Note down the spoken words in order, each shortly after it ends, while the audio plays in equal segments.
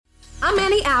I'm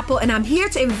Annie Apple, and I'm here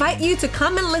to invite you to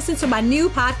come and listen to my new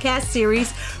podcast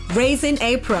series, Raising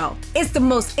a Pro. It's the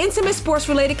most intimate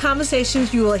sports-related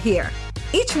conversations you will hear.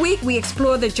 Each week, we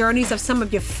explore the journeys of some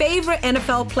of your favorite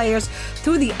NFL players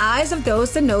through the eyes of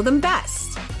those that know them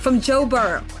best. From Joe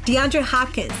Burrow, DeAndre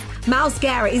Hopkins, Myles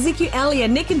Garrett, Ezekiel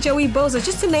Elliott, Nick and Joey Bosa,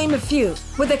 just to name a few.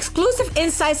 With exclusive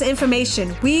insights and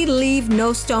information, we leave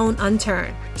no stone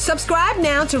unturned. Subscribe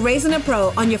now to Raising a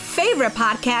Pro on your favorite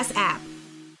podcast app.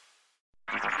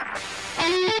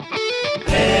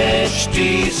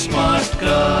 HT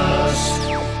Smartcast.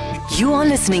 You are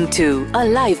listening to a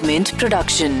Live Mint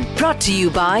production brought to you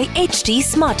by HT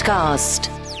Smartcast.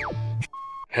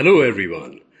 Hello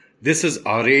everyone. This is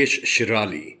Aresh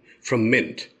Shirali from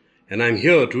Mint, and I'm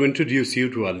here to introduce you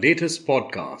to our latest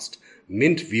podcast,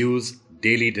 Mint Views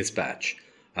Daily Dispatch.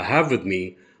 I have with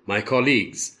me my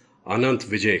colleagues Anant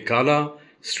Vijay Kala,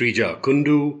 Srija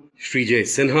Kundu, Srijay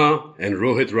Sinha, and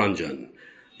Rohit Ranjan.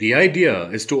 The idea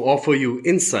is to offer you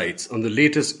insights on the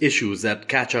latest issues that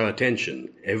catch our attention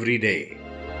every day.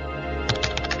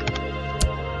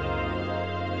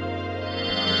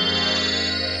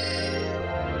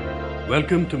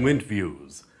 Welcome to Mint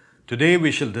Views. Today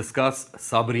we shall discuss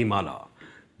Sabarimala.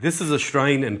 This is a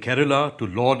shrine in Kerala to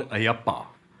Lord Ayyappa.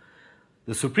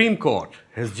 The Supreme Court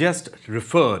has just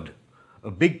referred a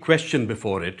big question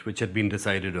before it, which had been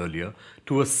decided earlier,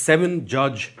 to a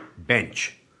 7-judge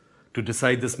bench to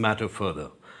decide this matter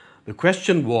further. The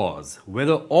question was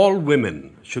whether all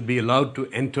women should be allowed to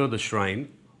enter the shrine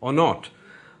or not.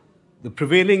 The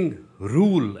prevailing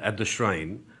rule at the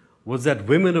shrine was that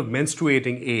women of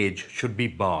menstruating age should be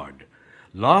barred.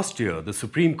 Last year, the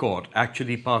Supreme Court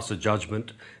actually passed a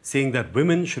judgment saying that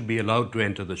women should be allowed to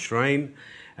enter the shrine,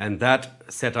 and that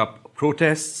set up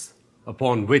protests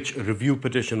upon which a review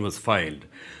petition was filed.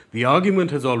 The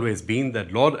argument has always been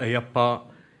that Lord Ayyappa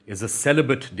is a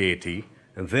celibate deity,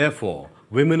 and therefore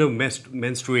women of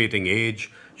menstruating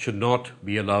age should not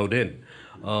be allowed in.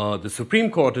 The Supreme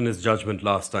Court, in its judgment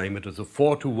last time, it was a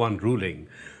 4-1 ruling,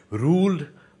 ruled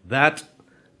that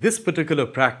this particular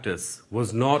practice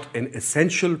was not an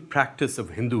essential practice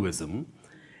of Hinduism,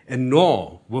 and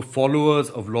nor were followers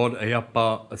of Lord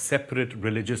Ayyappa a separate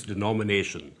religious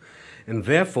denomination. And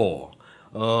therefore,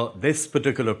 this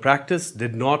particular practice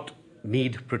did not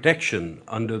need protection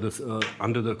under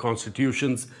the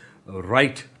Constitution's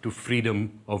right to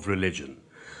freedom of religion.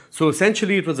 So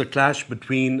essentially it was a clash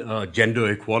between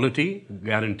gender equality,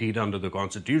 guaranteed under the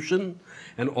Constitution,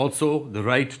 and also the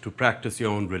right to practice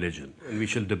your own religion. And we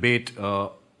shall debate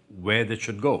where this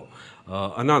should go.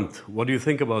 Anant, what do you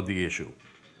think about the issue?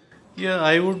 Yeah,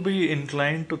 I would be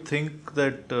inclined to think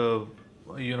that, the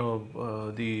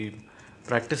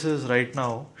practices right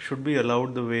now should be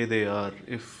allowed the way they are.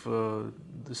 If the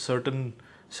certain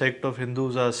sect of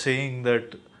Hindus are saying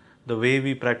that the way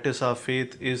we practice our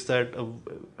faith is that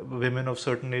women of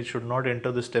certain age should not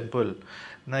enter this temple,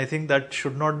 and I think that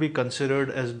should not be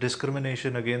considered as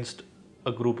discrimination against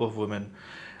a group of women.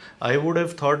 I would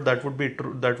have thought that would be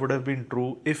true. That would have been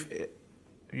true if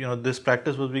this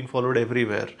practice was being followed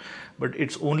everywhere. But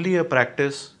it's only a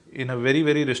practice in a very,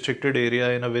 very restricted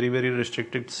area, in a very, very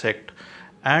restricted sect.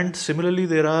 And similarly,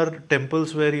 there are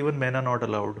temples where even men are not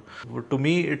allowed. To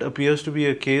me, it appears to be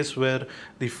a case where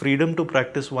the freedom to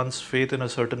practice one's faith in a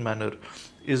certain manner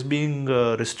is being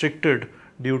restricted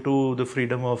due to the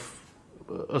freedom of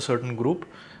a certain group,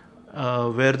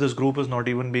 where this group is not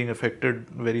even being affected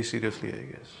very seriously, I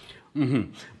guess.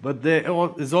 Mm-hmm. But there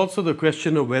is also the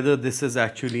question of whether this is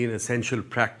actually an essential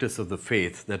practice of the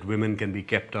faith, that women can be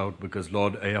kept out because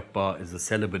Lord Ayyappa is a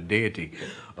celibate deity.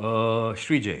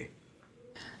 Srijay.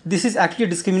 This is actually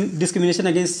discrimination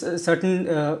against a certain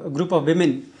group of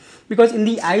women, because in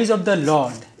the eyes of the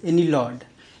Lord, any Lord,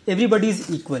 everybody is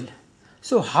equal.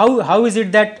 So how is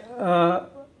it that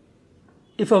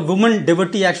if a woman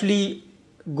devotee actually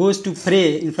goes to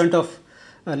pray in front of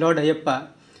Lord Ayyappa,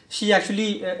 she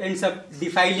actually ends up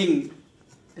defiling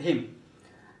him?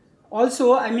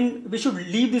 Also, we should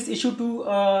leave this issue to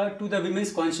the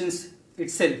women's conscience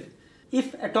itself.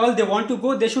 If at all they want to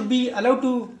go, they should be allowed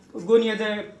to go near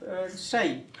the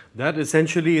shrine. That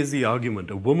essentially is the argument.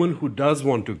 A woman who does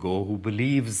want to go, who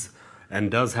believes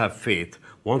and does have faith,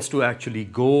 wants to actually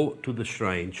go to the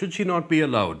shrine. Should she not be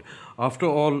allowed? After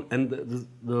all, and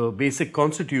the basic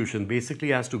constitution basically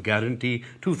has to guarantee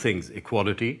two things: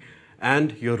 equality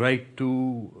and your right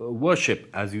to worship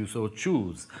as you so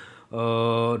choose.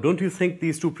 Don't you think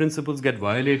these two principles get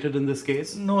violated in this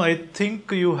case? No, I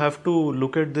think you have to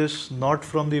look at this not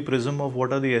from the prism of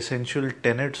what are the essential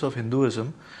tenets of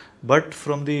Hinduism, but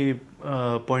from the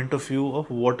point of view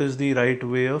of what is the right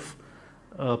way of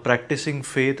practicing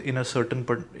faith in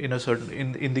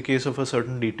the case of a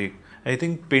certain deity. I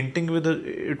think painting with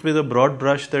a broad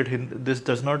brush that this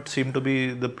does not seem to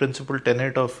be the principal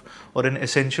tenet of, or an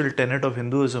essential tenet of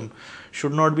Hinduism,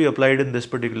 should not be applied in this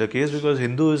particular case, because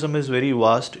Hinduism is very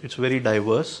vast, it's very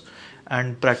diverse,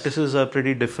 and practices are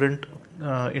pretty different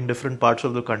in different parts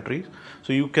of the country.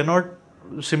 So you cannot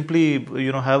simply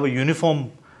have a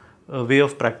uniform way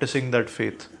of practicing that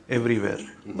faith everywhere.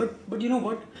 But you know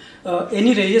what?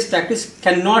 Any religious practice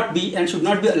cannot be and should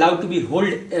not be allowed to be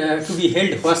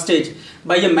held hostage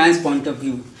by a man's point of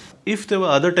view. If there were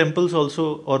other temples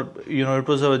also, or it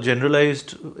was a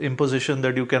generalized imposition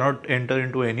that you cannot enter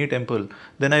into any temple,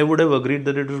 then I would have agreed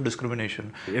that it was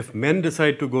discrimination. If men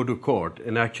decide to go to court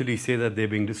and actually say that they're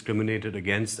being discriminated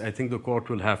against, I think the court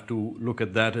will have to look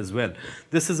at that as well.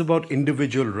 This is about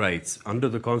individual rights. Under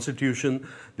the Constitution,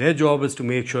 their job is to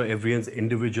make sure everyone's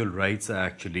individual rights are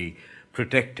actually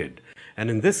protected.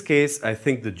 And in this case, I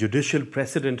think the judicial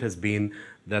precedent has been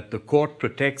that the court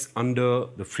protects under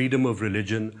the freedom of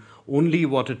religion only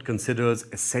what it considers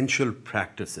essential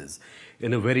practices.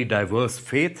 In a very diverse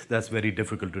faith, that's very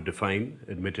difficult to define,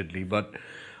 admittedly, but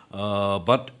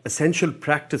essential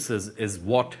practices is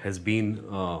what has been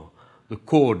the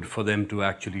code for them to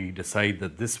actually decide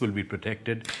that this will be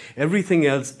protected. Everything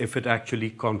else, if it actually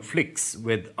conflicts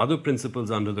with other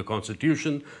principles under the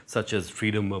Constitution, such as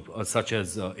freedom of,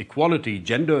 equality,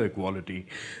 gender equality,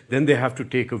 then they have to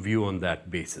take a view on that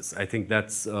basis. I think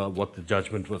that's what the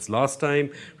judgment was last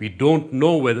time. We don't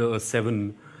know whether a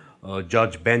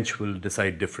 7-judge bench will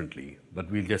decide differently, but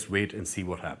we'll just wait and see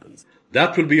what happens.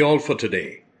 That will be all for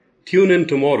today. Tune in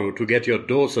tomorrow to get your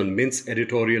dose on Mint's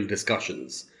editorial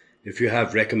discussions. If you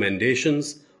have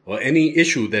recommendations or any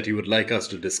issue that you would like us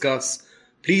to discuss,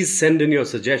 please send in your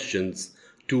suggestions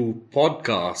to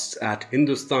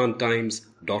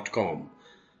podcasts@hindustantimes.com.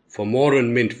 For more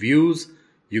on Mint views,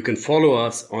 you can follow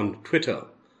us on Twitter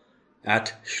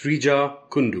 @Shrija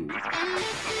Kundu.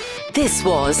 This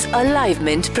was a Live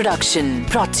Mint production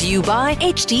brought to you by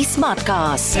HT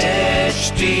Smartcast.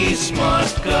 HT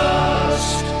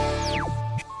Smartcast.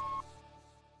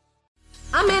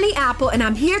 I'm Annie Apple, and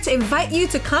I'm here to invite you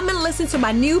to come and listen to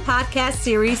my new podcast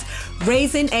series,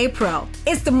 Raising a Pro.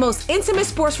 It's the most intimate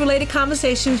sports-related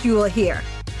conversations you will hear.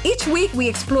 Each week, we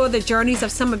explore the journeys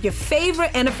of some of your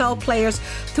favorite NFL players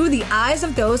through the eyes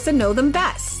of those that know them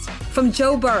best. From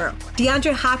Joe Burrow,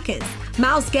 DeAndre Hopkins,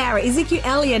 Myles Garrett, Ezekiel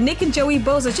Elliott, Nick and Joey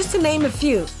Bosa, just to name a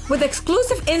few. With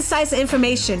exclusive insights and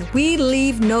information, we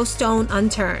leave no stone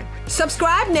unturned.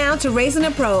 Subscribe now to Raising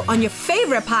a Pro on your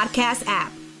favorite podcast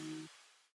app.